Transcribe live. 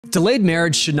Delayed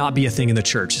marriage should not be a thing in the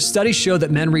church. Studies show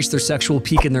that men reach their sexual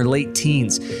peak in their late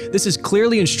teens. This is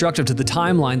clearly instructive to the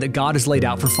timeline that God has laid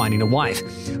out for finding a wife.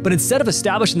 But instead of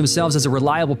establishing themselves as a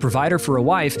reliable provider for a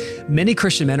wife, many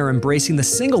Christian men are embracing the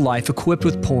single life equipped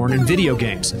with porn and video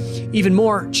games. Even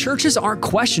more, churches aren't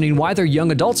questioning why their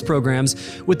young adults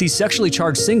programs with these sexually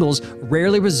charged singles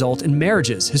rarely result in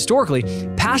marriages. Historically,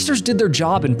 pastors did their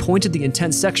job and pointed the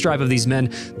intense sex drive of these men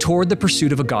toward the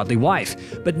pursuit of a godly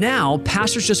wife. But now,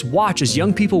 pastors just watch as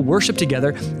young people worship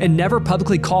together and never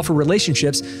publicly call for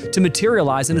relationships to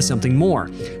materialize into something more.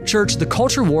 Church, the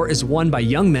culture war is won by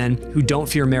young men who don't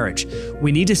fear marriage.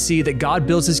 We need to see that God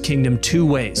builds his kingdom two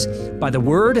ways, by the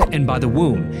word and by the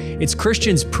womb. It's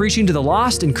Christians preaching to the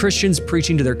lost and Christians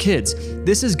preaching to their kids.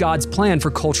 This is God's plan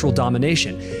for cultural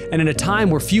domination. And in a time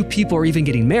where few people are even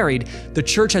getting married, the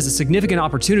church has a significant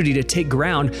opportunity to take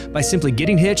ground by simply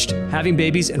getting hitched, having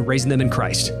babies, and raising them in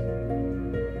Christ.